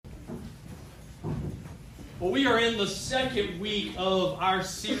Well, we are in the second week of our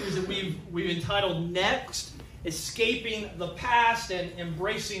series that we've entitled Next, Escaping the Past and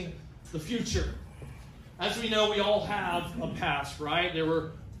Embracing the Future. As we know, we all have a past, right? There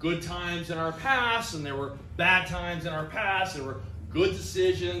were good times in our past, and there were bad times in our past. There were good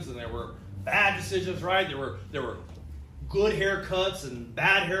decisions, and there were bad decisions, right? There were good haircuts and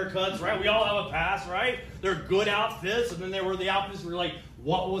bad haircuts, right? We all have a past, right? There are good outfits, and then there were the outfits where you're like,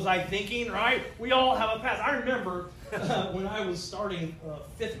 what was I thinking, right? We all have a past. I remember when I was starting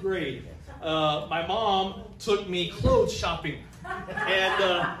 5th grade, my mom took me clothes shopping.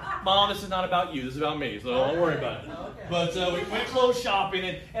 And, Mom, this is not about you. This is about me, so don't worry about it. But we went clothes shopping,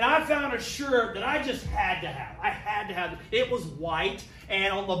 and I found a shirt that I just had to have. I had to have it. It was white,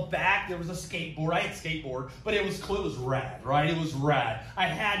 and on the back there was a skateboard. I had a skateboard, but it was rad, right? It was rad. I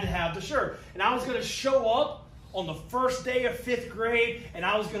had to have the shirt. And I was going to show up on the first day of 5th grade, and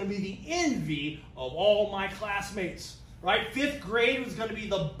I was going to be the envy of all my classmates, right? 5th grade was going to be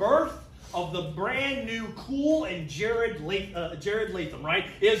the birth of the brand new cool and Jared Latham, right?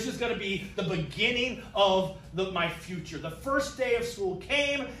 It was just going to be the beginning of my future. The first day of school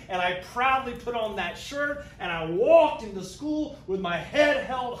came, and I proudly put on that shirt, and I walked into school with my head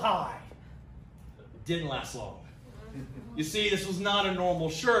held high. It didn't last long. You see, this was not a normal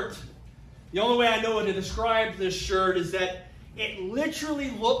shirt. The only way I know how to describe this shirt is that it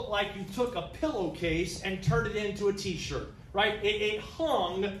literally looked like you took a pillowcase and turned it into a t-shirt, right? It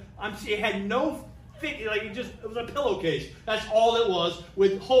hung, it had no fit, like it was a pillowcase. That's all it was,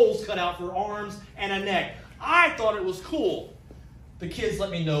 with holes cut out for arms and a neck. I thought it was cool. The kids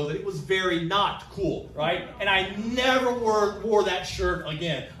let me know that it was very not cool, right? And I never wore that shirt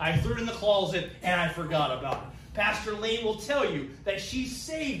again. I threw it in the closet and I forgot about it. Pastor Lane will tell you that she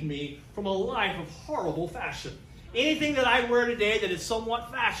saved me from a life of horrible fashion. Anything that I wear today that is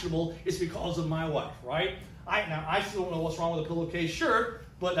somewhat fashionable is because of my wife, right? I still don't know what's wrong with a pillowcase shirt,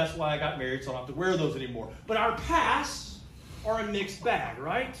 but that's why I got married, so I don't have to wear those anymore. But our pasts are a mixed bag,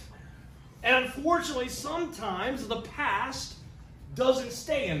 right? And unfortunately, sometimes the past doesn't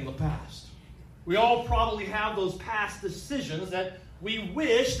stay in the past. We all probably have those past decisions that we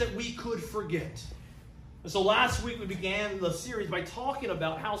wish that we could forget. And so last week we began the series by talking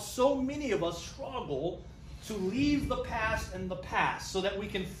about how so many of us struggle to leave the past in the past so that we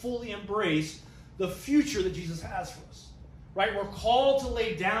can fully embrace the future that Jesus has for us. Right? We're called to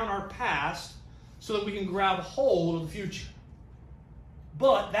lay down our past so that we can grab hold of the future.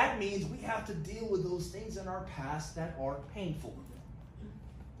 But that means we have to deal with those things in our past that are painful.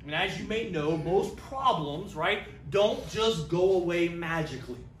 And as you may know, most problems, right, don't just go away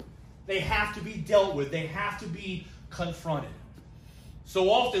magically. They have to be dealt with. They have to be confronted. So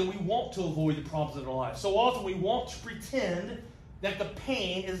often we want to avoid the problems in our life. So often we want to pretend that the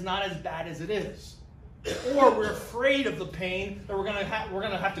pain is not as bad as it is. Or we're afraid of the pain that we're going to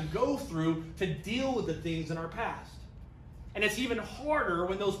have to go through to deal with the things in our past. And it's even harder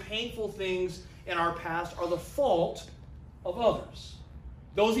when those painful things in our past are the fault of others.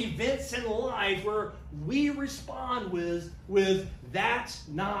 Those events in life where we respond with that's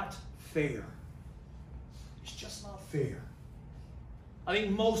not fair. It's just not fair. I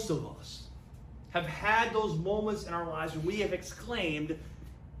think most of us have had those moments in our lives where we have exclaimed,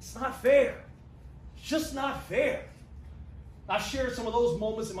 it's not fair. It's just not fair. I've shared some of those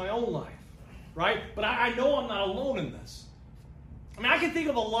moments in my own life, right? But I know I'm not alone in this. I mean, I can think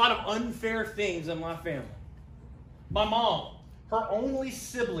of a lot of unfair things in my family. My mom, her only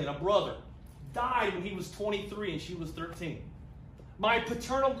sibling, a brother, died when he was 23 and she was 13. My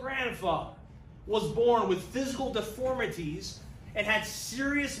paternal grandfather was born with physical deformities and had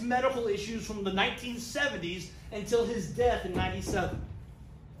serious medical issues from the 1970s until his death in 97.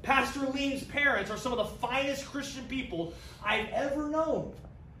 Pastor Lean's parents are some of the finest Christian people I've ever known.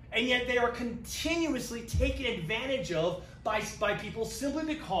 And yet they are continuously taken advantage of by people simply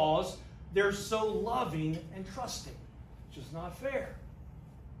because they're so loving and trusting. It's just not fair.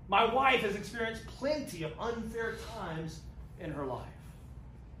 My wife has experienced plenty of unfair times in her life.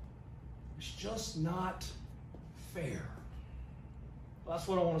 It's just not fair. That's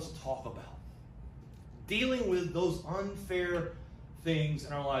what I want us to talk about. Dealing with those unfair things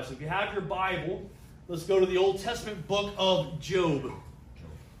in our lives. So if you have your Bible, let's go to the Old Testament book of Job.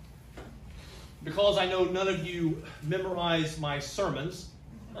 Because I know none of you memorize my sermons,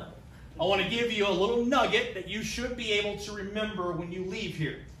 I want to give you a little nugget that you should be able to remember when you leave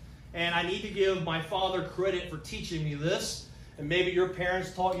here. And I need to give my father credit for teaching me this. And maybe your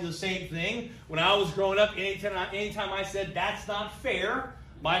parents taught you the same thing. When I was growing up, anytime I said, that's not fair,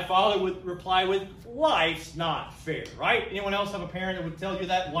 my father would reply with, life's not fair, right? Anyone else have a parent that would tell you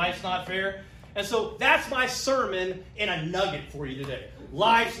that life's not fair? And so that's my sermon in a nugget for you today.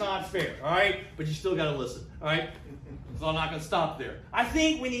 Life's not fair, all right? But you still got to listen, all right? So I'm not going to stop there. I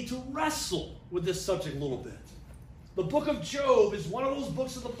think we need to wrestle with this subject a little bit. The book of Job is one of those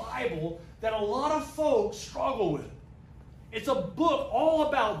books of the Bible that a lot of folks struggle with. It's a book all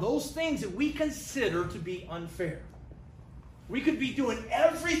about those things that we consider to be unfair. We could be doing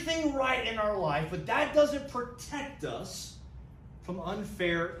everything right in our life, but that doesn't protect us from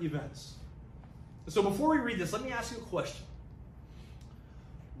unfair events. So before we read this, let me ask you a question.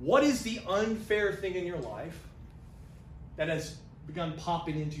 What is the unfair thing in your life that has begun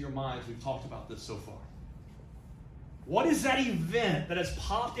popping into your mind as we've talked about this so far? What is that event that has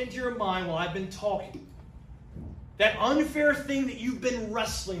popped into your mind while I've been talking? That unfair thing that you've been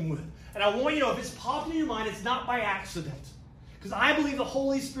wrestling with. And I want you to know, if it's popped into your mind, it's not by accident. Because I believe the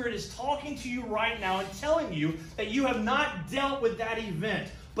Holy Spirit is talking to you right now and telling you that you have not dealt with that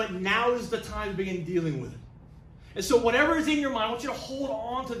event, but now is the time to begin dealing with it. And so whatever is in your mind, I want you to hold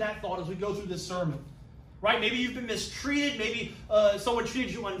on to that thought as we go through this sermon. Right? Maybe you've been mistreated. Maybe someone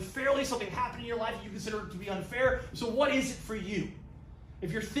treated you unfairly. Something happened in your life that you consider to be unfair. So what is it for you?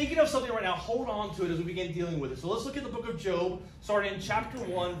 If you're thinking of something right now, hold on to it as we begin dealing with it. So let's look at the book of Job, starting in chapter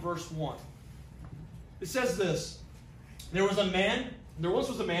 1, verse 1. It says this. There once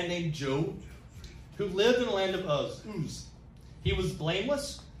was a man named Job who lived in the land of Uz. He was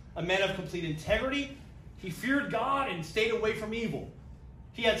blameless, a man of complete integrity. He feared God and stayed away from evil.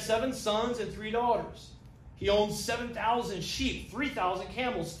 He had 7 sons and 3 daughters. He owned 7,000 sheep, 3,000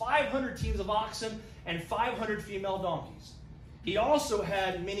 camels, 500 teams of oxen, and 500 female donkeys. He also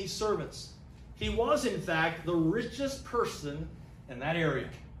had many servants. He was, in fact, the richest person in that area.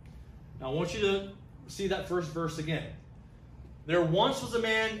 Now, I want you to see that first verse again. There once was a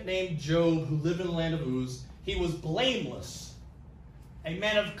man named Job who lived in the land of Uz. He was blameless, a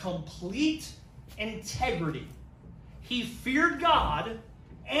man of complete integrity. He feared God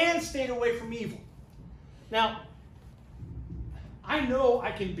and stayed away from evil. Now, I know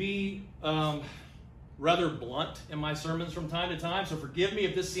I can be rather blunt in my sermons from time to time, so forgive me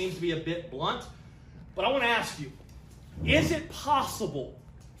if this seems to be a bit blunt. But I want to ask you, is it possible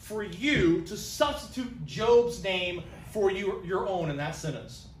for you to substitute Job's name for your own in that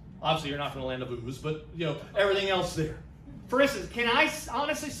sentence? Obviously, you're not from the land of Uz, but everything else there. For instance, can I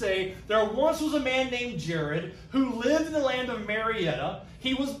honestly say there once was a man named Jared who lived in the land of Marietta.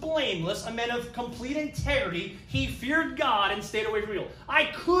 He was blameless, a man of complete integrity. He feared God and stayed away from evil. I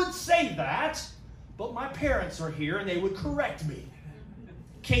could say that, but my parents are here and they would correct me.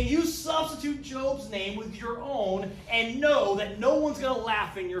 Can you substitute Job's name with your own and know that no one's going to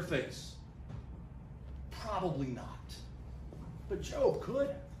laugh in your face? Probably not. But Job could.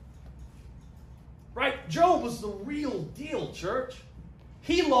 Right? Job was the real deal, church.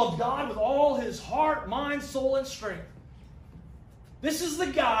 He loved God with all his heart, mind, soul, and strength. This is the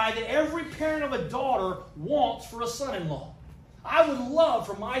guy that every parent of a daughter wants for a son-in-law. I would love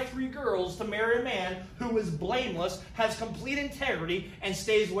for my 3 girls to marry a man who is blameless, has complete integrity, and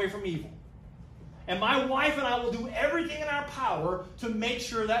stays away from evil. And my wife and I will do everything in our power to make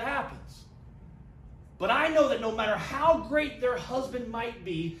sure that happens. But I know that no matter how great their husband might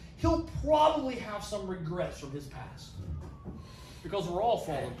be, he'll probably have some regrets from his past. Because we're all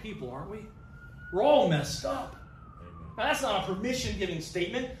fallen people, aren't we? We're all messed up. Now, that's not a permission-giving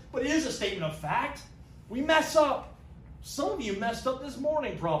statement, but it is a statement of fact. We mess up. Some of you messed up this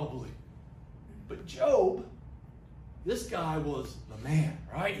morning, probably. But Job, this guy was the man,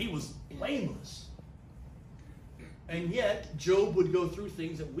 right? He was blameless. And yet, Job would go through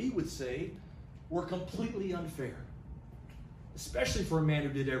things that we would say were completely unfair. Especially for a man who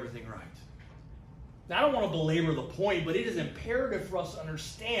did everything right. Now, I don't want to belabor the point, but it is imperative for us to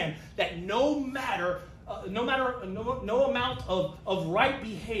understand that no amount of right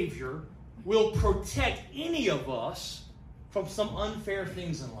behavior will protect any of us from some unfair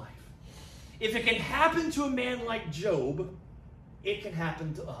things in life. If it can happen to a man like Job, it can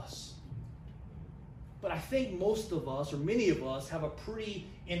happen to us. But I think most of us, or many of us, have a pretty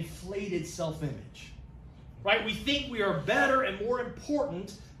inflated self-image. Right? We think we are better and more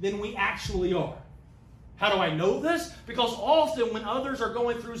important than we actually are. How do I know this? Because often when others are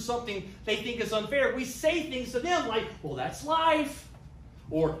going through something they think is unfair, we say things to them like, well, that's life.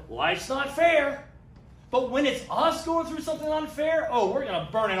 Or, life's not fair. But when it's us going through something unfair, we're going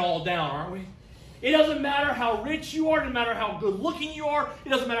to burn it all down, aren't we? It doesn't matter how rich you are. It doesn't matter how good looking you are. It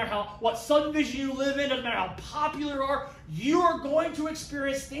doesn't matter what subdivision you live in. It doesn't matter how popular you are. You are going to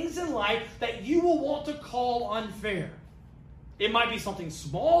experience things in life that you will want to call unfair. It might be something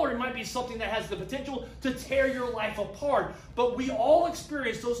small, or it might be something that has the potential to tear your life apart. But we all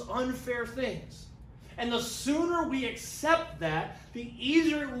experience those unfair things. And the sooner we accept that, the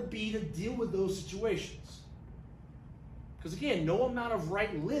easier it will be to deal with those situations. Because again, no amount of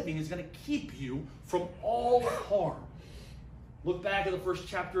right living is going to keep you from all harm. Look back at the first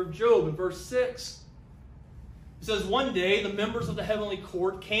chapter of Job in verse 6. It says, one day the members of the heavenly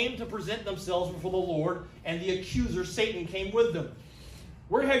court came to present themselves before the Lord, and the accuser, Satan, came with them.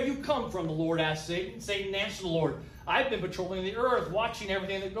 Where have you come from, the Lord asked Satan. Satan answered the Lord, I've been patrolling the earth, watching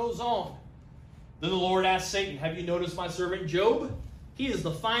everything that goes on. Then the Lord asked Satan, have you noticed my servant Job? He is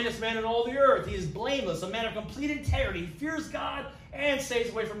the finest man in all the earth. He is blameless, a man of complete integrity. He fears God and stays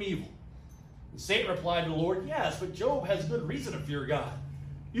away from evil. And Satan replied to the Lord, yes, but Job has good reason to fear God.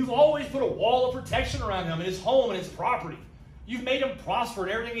 You've always put a wall of protection around him and his home and his property. You've made him prosper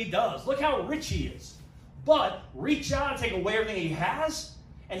in everything he does. Look how rich he is. But reach out and take away everything he has,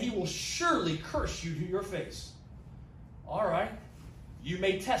 and he will surely curse you to your face. All right, you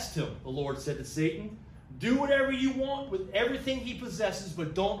may test him, the Lord said to Satan. Do whatever you want with everything he possesses,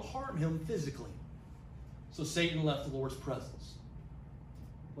 but don't harm him physically. So Satan left the Lord's presence.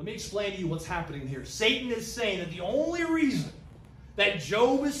 Let me explain to you what's happening here. Satan is saying that the only reason that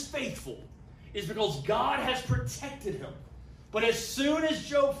Job is faithful is because God has protected him. But as soon as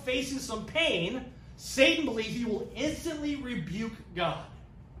Job faces some pain, Satan believes he will instantly rebuke God.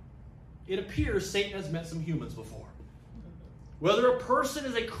 It appears Satan has met some humans before. Whether a person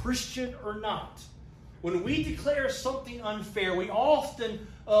is a Christian or not, when we declare something unfair, we often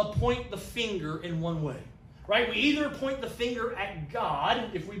point the finger in one way. Right? We either point the finger at God,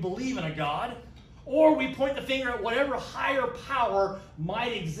 if we believe in a God, or we point the finger at whatever higher power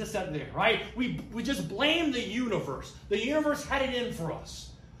might exist out there, right? We just blame the universe. The universe had it in for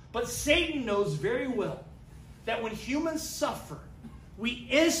us. But Satan knows very well that when humans suffer, we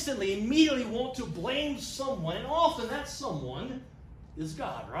instantly, immediately want to blame someone, and often that someone is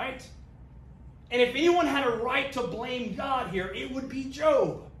God, right? And if anyone had a right to blame God here, it would be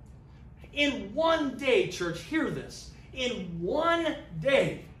Job. In one day, church, hear this. In one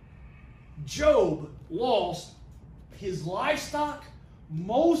day, Job lost his livestock,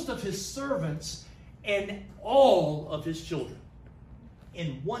 most of his servants, and all of his children.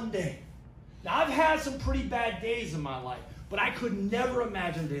 In one day. Now, I've had some pretty bad days in my life, but I could never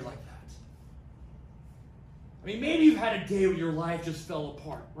imagine a day like that. I mean, maybe you've had a day when your life just fell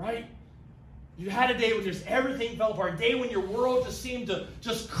apart, right? You had a day when just everything fell apart, a day when your world just seemed to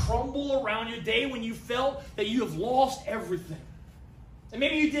just crumble around you, a day when you felt that you have lost everything. And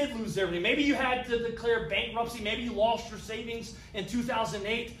maybe you did lose everything. Maybe you had to declare bankruptcy. Maybe you lost your savings in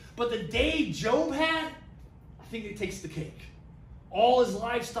 2008. But the day Job had, I think it takes the cake. All his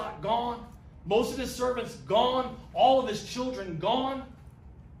livestock gone. Most of his servants gone. All of his children gone.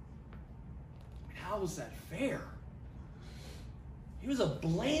 How is that fair? He was a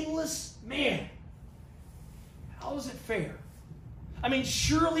blameless man. How is it fair? I mean,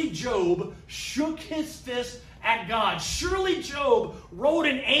 surely Job shook his fist at God. Surely Job wrote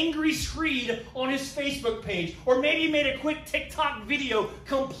an angry screed on his Facebook page, or maybe made a quick TikTok video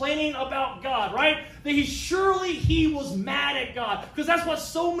complaining about God, right? That surely he was mad at God, because that's what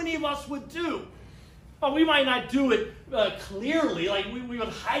so many of us would do. We might not do it clearly, like we would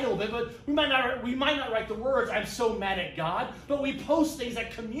hide a little bit, but we might not write the words, I'm so mad at God, but we post things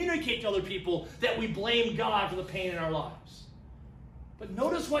that communicate to other people that we blame God for the pain in our lives. But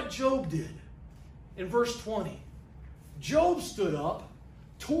notice what Job did in verse 20. Job stood up,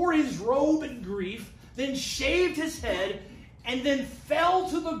 tore his robe in grief, then shaved his head, and then fell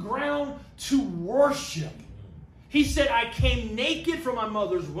to the ground to worship. He said, I came naked from my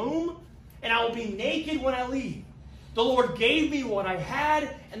mother's womb, and I will be naked when I leave. The Lord gave me what I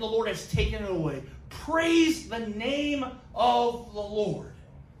had, and the Lord has taken it away. Praise the name of the Lord.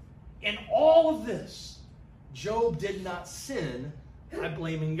 In all of this, Job did not sin by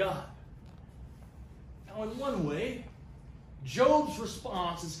blaming God. Now, in one way, Job's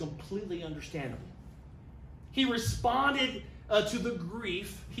response is completely understandable. He responded to the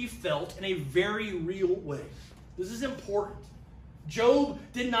grief he felt in a very real way. This is important. Job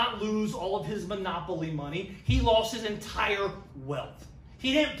did not lose all of his monopoly money. He lost his entire wealth.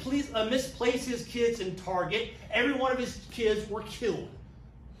 He didn't misplace his kids in Target. Every one of his kids were killed.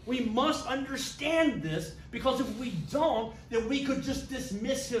 We must understand this, because if we don't, then we could just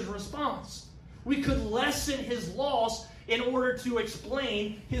dismiss his response. We could lessen his loss in order to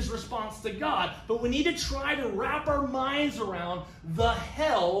explain his response to God. But we need to try to wrap our minds around the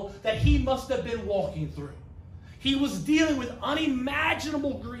hell that he must have been walking through. He was dealing with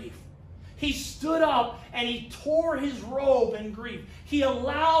unimaginable grief. He stood up and he tore his robe in grief. He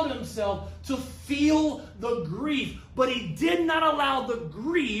allowed himself to feel the grief, but he did not allow the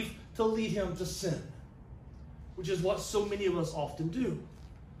grief to lead him to sin, which is what so many of us often do.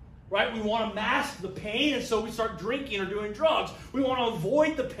 Right? We want to mask the pain, and so we start drinking or doing drugs. We want to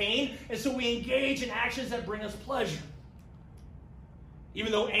avoid the pain, and so we engage in actions that bring us pleasure.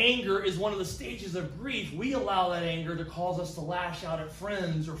 Even though anger is one of the stages of grief, we allow that anger to cause us to lash out at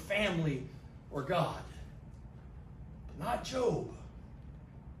friends or family or God. But not Job.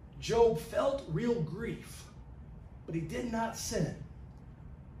 Job felt real grief, but he did not sin.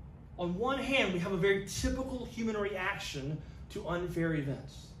 On one hand, we have a very typical human reaction to unfair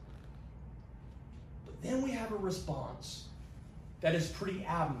events. But then we have a response that is pretty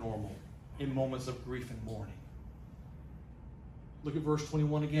abnormal in moments of grief and mourning. Look at verse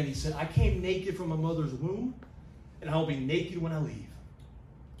 21 again. He said, I came naked from my mother's womb, and I will be naked when I leave.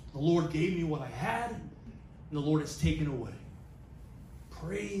 The Lord gave me what I had, and the Lord has taken away.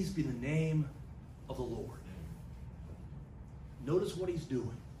 Praise be the name of the Lord. Notice what he's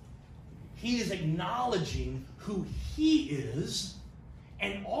doing. He is acknowledging who he is,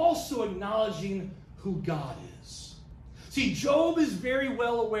 and also acknowledging who God is. See, Job is very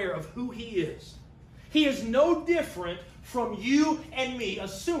well aware of who he is. He is no different from you and me,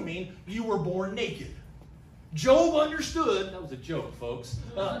 assuming you were born naked. Job understood, that was a joke, folks.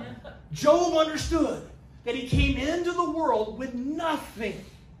 Job understood that he came into the world with nothing,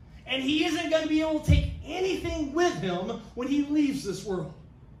 and he isn't going to be able to take anything with him when he leaves this world.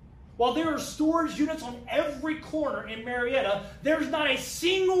 While there are storage units on every corner in Marietta, there's not a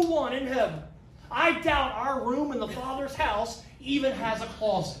single one in heaven. I doubt our room in the Father's house even has a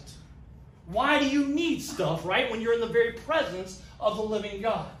closet. Why do you need stuff, right, when you're in the very presence of the living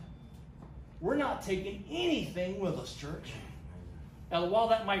God? We're not taking anything with us, church. Now, while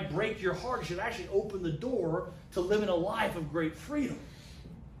that might break your heart, it should actually open the door to living a life of great freedom.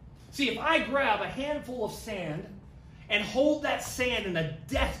 See, if I grab a handful of sand and hold that sand in a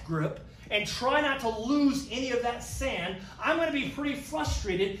death grip and try not to lose any of that sand, I'm going to be pretty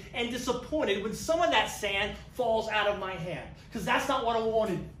frustrated and disappointed when some of that sand falls out of my hand, because that's not what I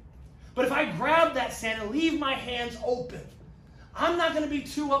wanted. But if I grab that sand and leave my hands open, I'm not going to be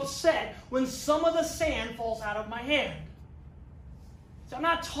too upset when some of the sand falls out of my hand. So I'm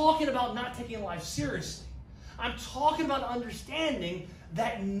not talking about not taking life seriously. I'm talking about understanding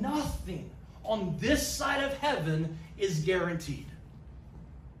that nothing on this side of heaven is guaranteed.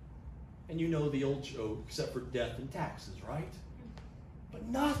 And you know the old joke, except for death and taxes, right? But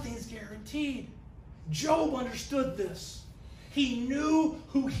nothing's guaranteed. Job understood this. He knew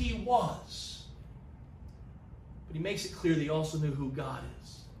who he was. But he makes it clear that he also knew who God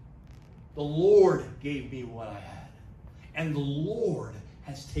is. The Lord gave me what I had, and the Lord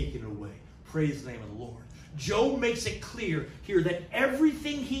has taken away. Praise the name of the Lord. Job makes it clear here that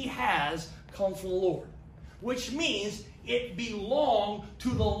everything he has comes from the Lord, which means it belonged to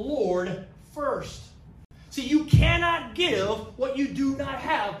the Lord first. See, you cannot give what you do not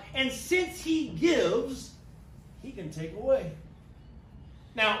have, and since he gives, he can take away.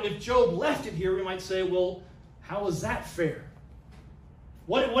 Now, if Job left it here, we might say, well, how is that fair?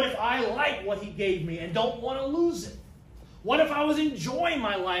 What if I like what he gave me and don't want to lose it? What if I was enjoying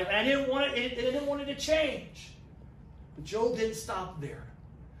my life and I didn't want it to change? But Job didn't stop there.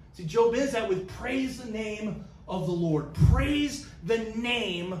 See, Job ends that with praise the name of the Lord. Praise the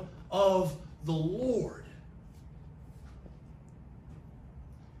name of the Lord.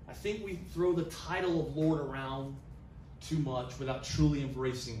 I think we throw the title of Lord around too much without truly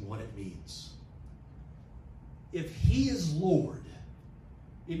embracing what it means. If he is Lord,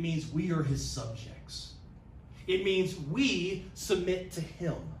 it means we are his subjects. It means we submit to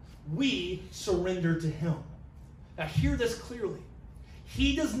him. We surrender to him. Now hear this clearly.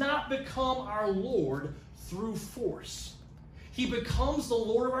 He does not become our Lord through force. He becomes the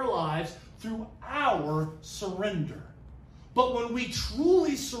Lord of our lives through our surrender. But when we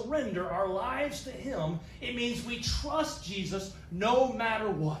truly surrender our lives to him, it means we trust Jesus no matter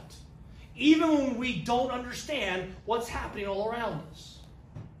what. Even when we don't understand what's happening all around us.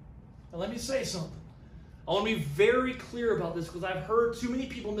 Now let me say something. I want to be very clear about this because I've heard too many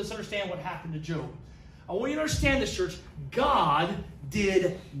people misunderstand what happened to Job. I want you to understand this, church. God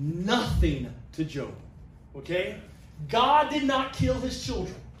did nothing to Job. Okay? God did not kill his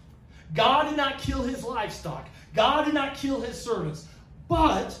children. God did not kill his livestock. God did not kill his servants.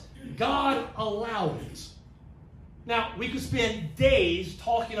 But God allowed it. Now, we could spend days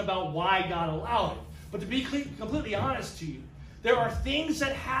talking about why God allowed it. But to be completely honest to you, There are things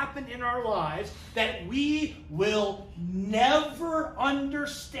that happen in our lives that we will never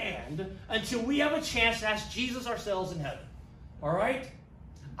understand until we have a chance to ask Jesus ourselves in heaven. All right?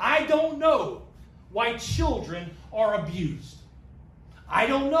 I don't know why children are abused. I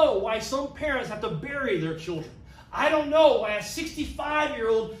don't know why some parents have to bury their children. I don't know why a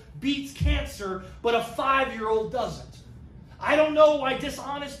 65-year-old beats cancer, but a 5-year-old doesn't. I don't know why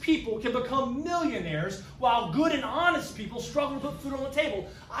dishonest people can become millionaires while good and honest people struggle to put food on the table.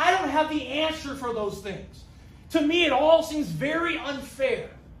 I don't have the answer for those things. To me, it all seems very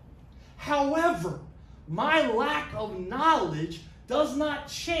unfair. However, my lack of knowledge does not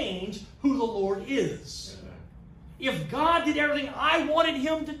change who the Lord is. If God did everything I wanted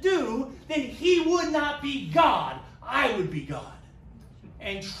him to do, then he would not be God. I would be God.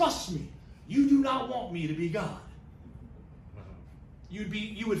 And trust me, you do not want me to be God.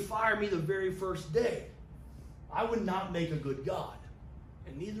 You would fire me the very first day. I would not make a good God.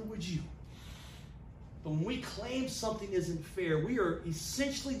 And neither would you. But when we claim something isn't fair, we are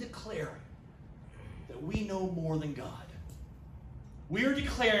essentially declaring that we know more than God. We are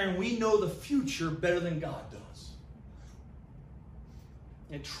declaring we know the future better than God does.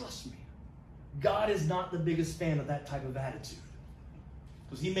 And trust me, God is not the biggest fan of that type of attitude.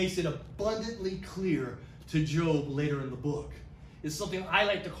 Because he makes it abundantly clear to Job later in the book. It's something I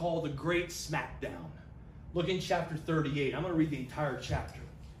like to call the great smackdown. Look in chapter 38. I'm going to read the entire chapter.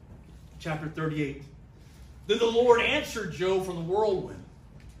 Chapter 38. Then the Lord answered Job from the whirlwind.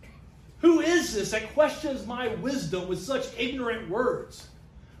 Who is this that questions my wisdom with such ignorant words?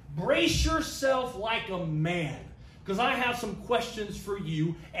 Brace yourself like a man, because I have some questions for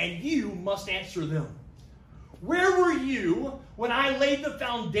you, and you must answer them. Where were you when I laid the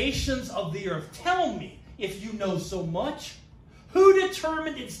foundations of the earth? Tell me, if you know so much. Who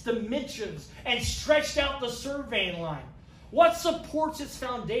determined its dimensions and stretched out the surveying line? What supports its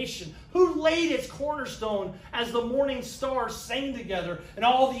foundation? Who laid its cornerstone as the morning stars sang together and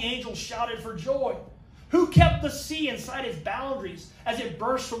all the angels shouted for joy? Who kept the sea inside its boundaries as it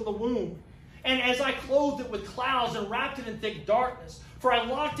burst from the womb? And as I clothed it with clouds and wrapped it in thick darkness, for I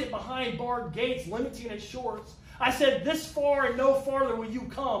locked it behind barred gates, limiting its shores. I said, this far and no farther will you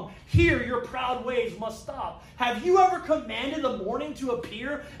come. Here your proud waves must stop. Have you ever commanded the morning to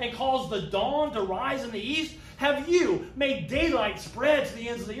appear and caused the dawn to rise in the east? Have you made daylight spread to the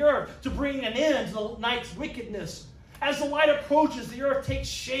ends of the earth to bring an end to the night's wickedness? As the light approaches, the earth takes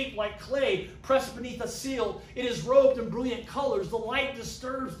shape like clay pressed beneath a seal. It is robed in brilliant colors. The light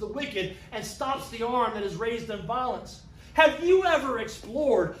disturbs the wicked and stops the arm that is raised in violence. Have you ever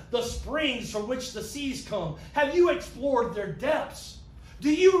explored the springs from which the seas come? Have you explored their depths?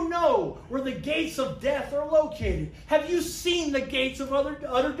 Do you know where the gates of death are located? Have you seen the gates of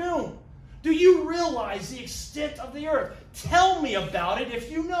utter doom? Do you realize the extent of the earth? Tell me about it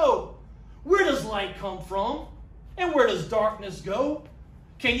if you know. Where does light come from? And where does darkness go?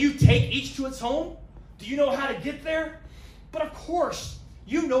 Can you take each to its home? Do you know how to get there? But of course,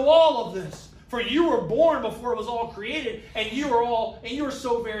 you know all of this. For you were born before it was all created, and you are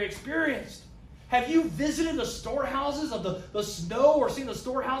so very experienced. Have you visited the storehouses of the snow or seen the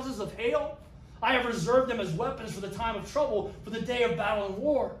storehouses of hail? I have reserved them as weapons for the time of trouble, for the day of battle and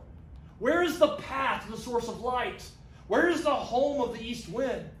war. Where is the path to the source of light? Where is the home of the east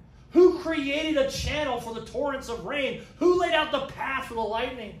wind? Who created a channel for the torrents of rain? Who laid out the path for the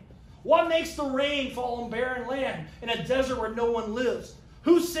lightning? What makes the rain fall on barren land in a desert where no one lives?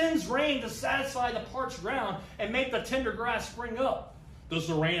 Who sends rain to satisfy the parched ground and make the tender grass spring up? Does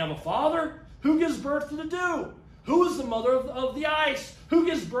the rain have a father? Who gives birth to the dew? Who is the mother of the ice? Who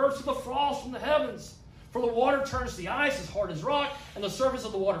gives birth to the frost from the heavens? For the water turns to ice as hard as rock, and the surface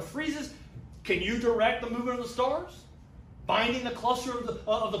of the water freezes. Can you direct the movement of the stars? Binding the cluster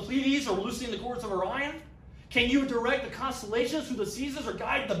of the Pleiades or loosening the cords of Orion? Can you direct the constellations through the seasons or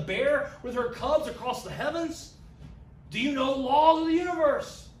guide the bear with her cubs across the heavens? Do you know the laws of the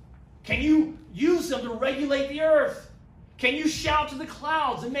universe? Can you use them to regulate the earth? Can you shout to the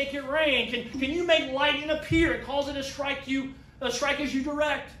clouds and make it rain? Can you make lightning appear and cause it to strike as you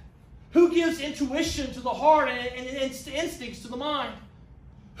direct? Who gives intuition to the heart and instincts to the mind?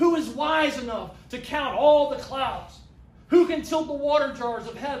 Who is wise enough to count all the clouds? Who can tilt the water jars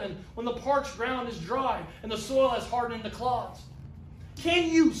of heaven when the parched ground is dry and the soil has hardened into clods?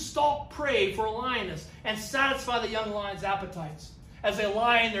 Can you stalk prey for a lioness and satisfy the young lion's appetites as they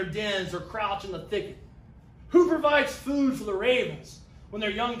lie in their dens or crouch in the thicket? Who provides food for the ravens when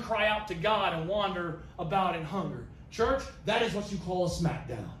their young cry out to God and wander about in hunger? Church, that is what you call a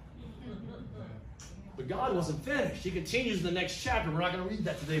smackdown. But God wasn't finished. He continues in the next chapter. We're not going to read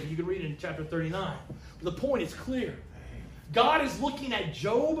that today, but you can read it in chapter 39. But the point is clear. God is looking at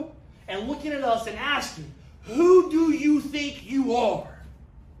Job and looking at us and asking, who do you think you are?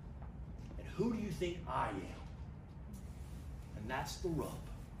 And who do you think I am? And that's the rub.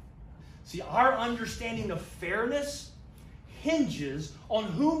 See, our understanding of fairness hinges on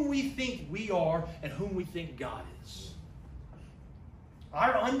whom we think we are and whom we think God is.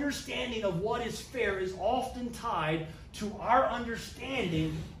 Our understanding of what is fair is often tied to our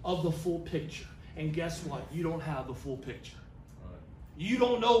understanding of the full picture. And guess what? You don't have the full picture. You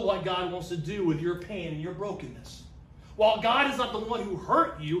don't know what God wants to do with your pain and your brokenness. While God is not the one who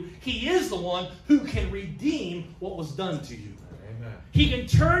hurt you, He is the one who can redeem what was done to you. Amen. He can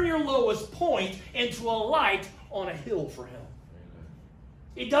turn your lowest point into a light on a hill for Him.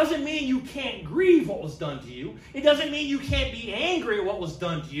 It doesn't mean you can't grieve what was done to you. It doesn't mean you can't be angry at what was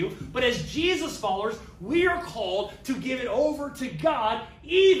done to you. But as Jesus followers, we are called to give it over to God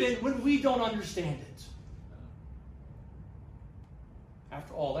even when we don't understand it.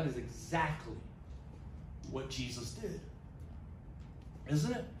 After all, that is exactly what Jesus did.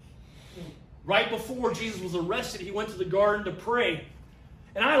 Isn't it? Right before Jesus was arrested, He went to the garden to pray.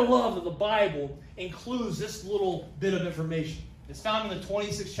 And I love that the Bible includes this little bit of information. It's found in the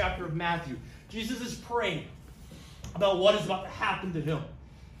 26th chapter of Matthew. Jesus is praying about what is about to happen to Him.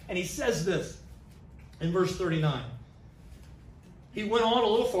 And He says this in verse 39. He went on a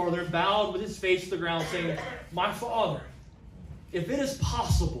little farther and bowed with His face to the ground, saying, My Father, if it is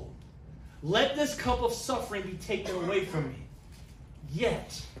possible, let this cup of suffering be taken away from me.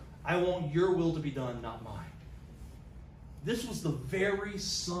 Yet, I want your will to be done, not mine. This was the very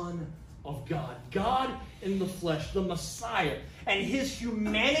Son of God. God in the flesh, the Messiah. And His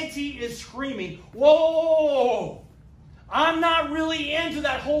humanity is screaming, whoa! I'm not really into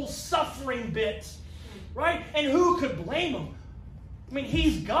that whole suffering bit. Right? And who could blame Him? I mean,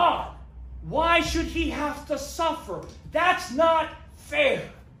 He's God. Why should He have to suffer? That's not fair.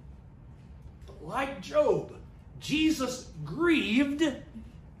 But like Job, Jesus grieved,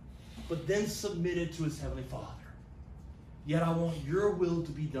 but then submitted to His Heavenly Father. Yet I want your will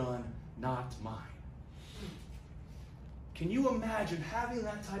to be done, not mine. Can you imagine having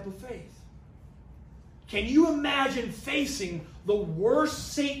that type of faith? Can you imagine facing the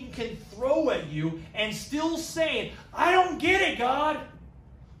worst Satan can throw at you and still saying, I don't get it, God,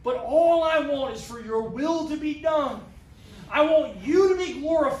 but all I want is for your will to be done. I want you to be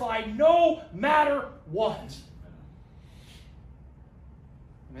glorified no matter what.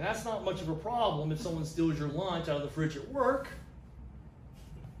 I mean, that's not much of a problem if someone steals your lunch out of the fridge at work.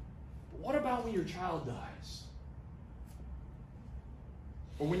 But what about when your child dies?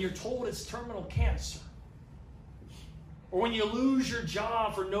 Or when you're told it's terminal cancer? Or when you lose your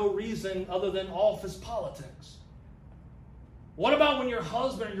job for no reason other than office politics? What about when your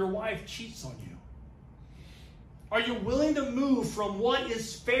husband or your wife cheats on you? Are you willing to move from what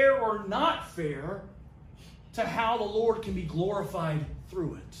is fair or not fair to how the Lord can be glorified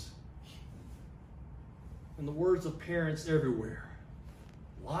through it? In the words of parents everywhere,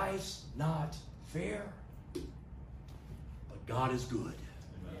 life's not fair, but God is good.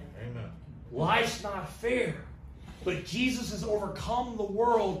 Amen. Life's not fair, but Jesus has overcome the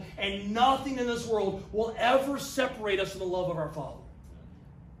world, and nothing in this world will ever separate us from the love of our Father.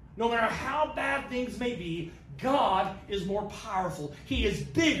 No matter how bad things may be, God is more powerful. He is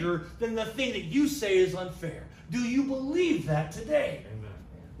bigger than the thing that you say is unfair. Do you believe that today? Amen.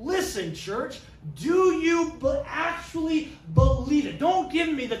 Listen, church, do you actually believe it? Don't give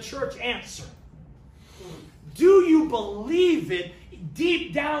me the church answer. Do you believe it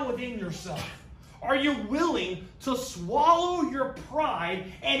deep down within yourself? Are you willing to swallow your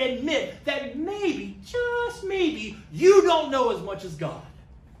pride and admit that maybe, just maybe, you don't know as much as God?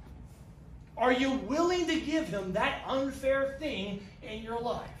 Are you willing to give Him that unfair thing in your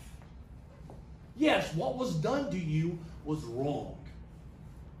life? Yes, what was done to you was wrong.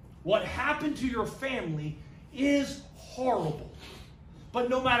 What happened to your family is horrible. But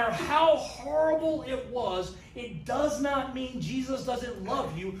no matter how horrible it was, it does not mean Jesus doesn't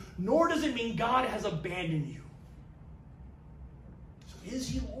love you, nor does it mean God has abandoned you. So is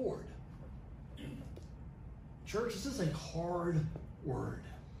He Lord? Church, this is a hard word.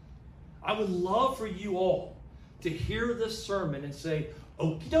 I would love for you all to hear this sermon and say,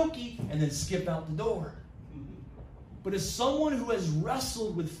 okie dokie, and then skip out the door. But as someone who has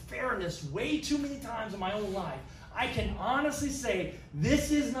wrestled with fairness way too many times in my own life, I can honestly say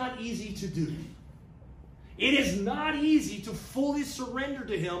this is not easy to do. It is not easy to fully surrender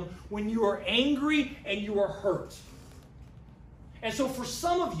to Him when you are angry and you are hurt. And so for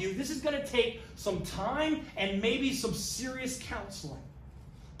some of you, this is going to take some time and maybe some serious counseling.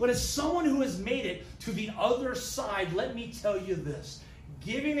 But as someone who has made it to the other side, let me tell you this.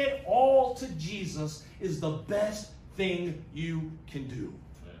 Giving it all to Jesus is the best thing you can do.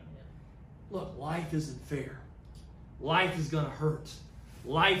 Look, life isn't fair. Life is going to hurt.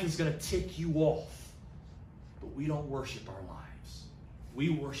 Life is going to tick you off. But we don't worship our lives. We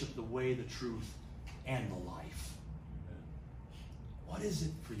worship the way, the truth, and the life. What is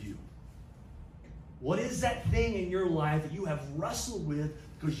it for you? What is that thing in your life that you have wrestled with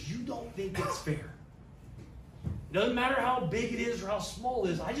because you don't think it's fair? It doesn't matter how big it is or how small it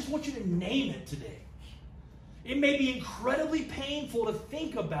is. I just want you to name it today. It may be incredibly painful to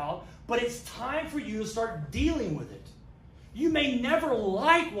think about, but it's time for you to start dealing with it. You may never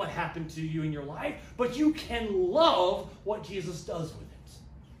like what happened to you in your life, but you can love what Jesus does with it.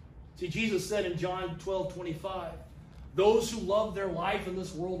 See, Jesus said in John 12:25, those who love their life in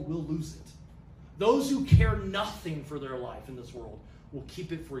this world will lose it. Those who care nothing for their life in this world will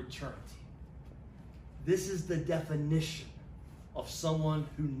keep it for eternity. This is the definition of someone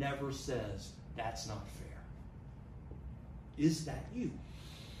who never says, that's not fair. Is that you?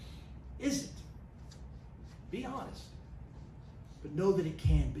 Is it? Be honest. But know that it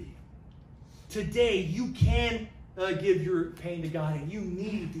can be. Today, you can give your pain to God, and you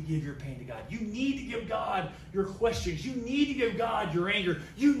need to give your pain to God. You need to give God your questions. You need to give God your anger.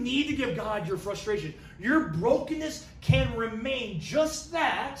 You need to give God your frustration. Your brokenness can remain just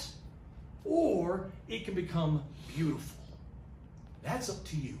that, or it can become beautiful. That's up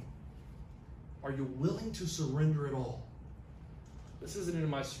to you. Are you willing to surrender it all? This isn't in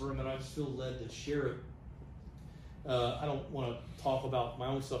my sermon. I just feel led to share it. I don't want to talk about my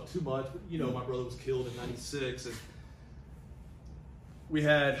own stuff too much, but my brother was killed in '96, and we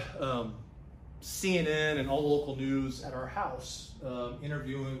had CNN and all the local news at our house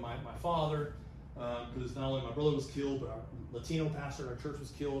interviewing my father, because not only my brother was killed, but our Latino pastor in our church was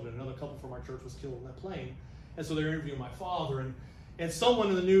killed, and another couple from our church was killed in that plane. And so they're interviewing my father, and someone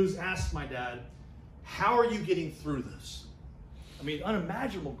in the news asked my dad, how are you getting through this? I mean,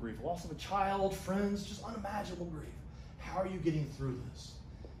 unimaginable grief, loss of a child, friends, just unimaginable grief. How are you getting through this?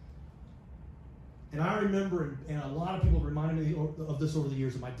 And I remember, and a lot of people have reminded me of this over the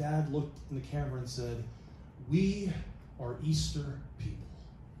years, and my dad looked in the camera and said, we are Easter people.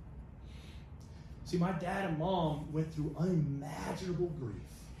 See, my dad and mom went through unimaginable grief,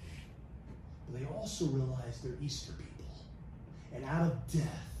 but they also realized they're Easter people. And out of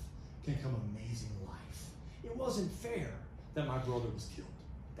death can come amazing life. It wasn't fair that my brother was killed.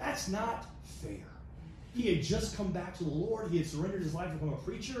 That's not fair. He had just come back to the Lord. He had surrendered his life to become a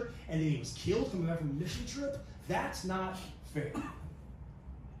preacher, and then he was killed coming back from a mission trip. That's not fair.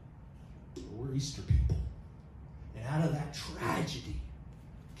 But we're Easter people. And out of that tragedy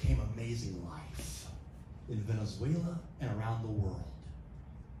came amazing life in Venezuela and around the world.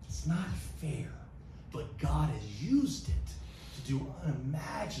 It's not fair, but God has used it to do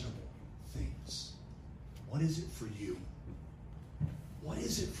unimaginable things. What is it for you? What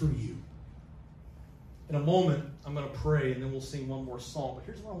is it for you? In a moment, I'm going to pray, and then we'll sing one more song. But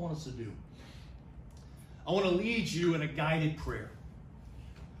here's what I want us to do. I want to lead you in a guided prayer.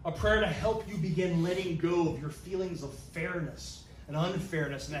 A prayer to help you begin letting go of your feelings of fairness and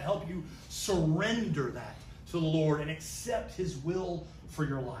unfairness, and to help you surrender that to the Lord and accept His will for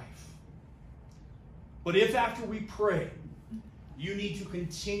your life. But if after we pray, you need to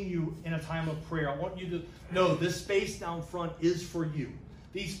continue in a time of prayer, I want you to know this space down front is for you.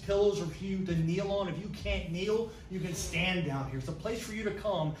 These pillows are for you to kneel on. If you can't kneel, you can stand down here. It's a place for you to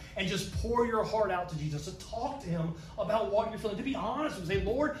come and just pour your heart out to Jesus, to talk to Him about what you're feeling, to be honest and say,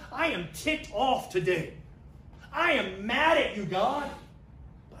 Lord, I am ticked off today. I am mad at you, God,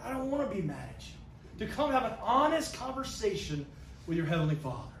 but I don't want to be mad at you. To come have an honest conversation with your Heavenly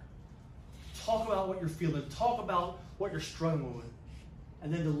Father. Talk about what you're feeling. Talk about what you're struggling with.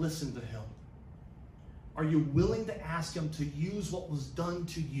 And then to listen to Him. Are you willing to ask Him to use what was done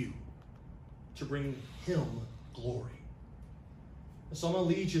to you to bring Him glory? And so I'm going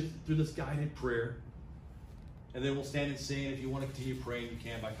to lead you through this guided prayer. And then we'll stand and sing. If you want to continue praying, you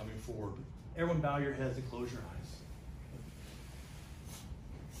can by coming forward. But everyone bow your heads and close your eyes.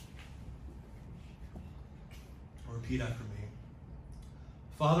 Repeat after me.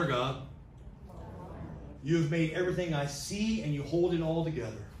 Father God, you have made everything I see, and you hold it all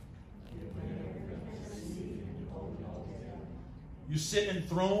together. You sit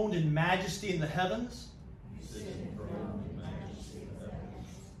enthroned in majesty in the heavens.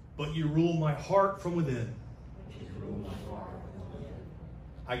 But you rule my heart from within.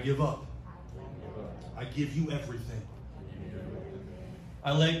 I give up. I give you everything.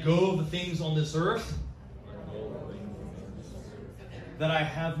 I let go of the things on this earth that I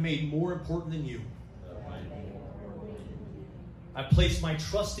have made more important than you. I place my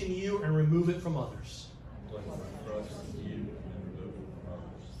trust in you and remove it from others.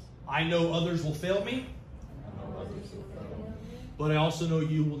 I know others will fail me, but I also know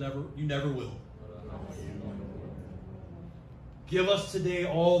you never will. Give us today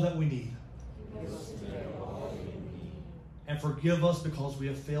all that we need. And forgive us because we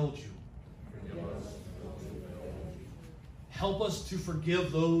have failed you. Help us to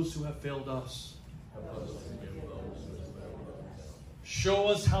forgive those who have failed us. Show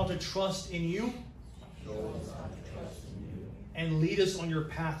us how to trust in you. And lead us on your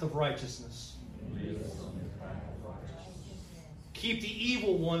path of righteousness. Keep the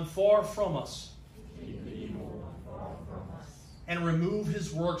evil one far from us. And remove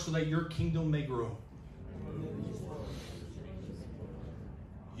his work so that your kingdom may grow.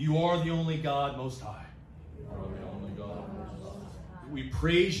 You are the only God Most High. We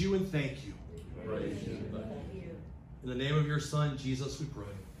praise you and thank you. In the name of your Son, Jesus, we pray.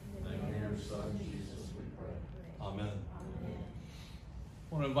 Amen.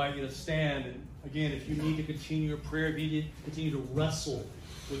 I want to invite you to stand. And again, if you need to continue your prayer, if you need to continue to wrestle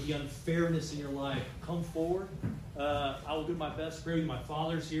with the unfairness in your life, come forward. I will do my best to pray with you. My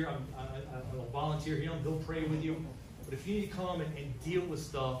father's here. I will volunteer him. He'll pray with you. But if you need to come and deal with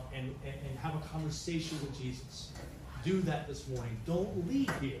stuff and have a conversation with Jesus, do that this morning. Don't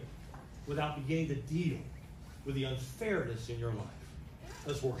leave here without beginning to deal with the unfairness in your life.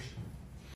 Let's worship.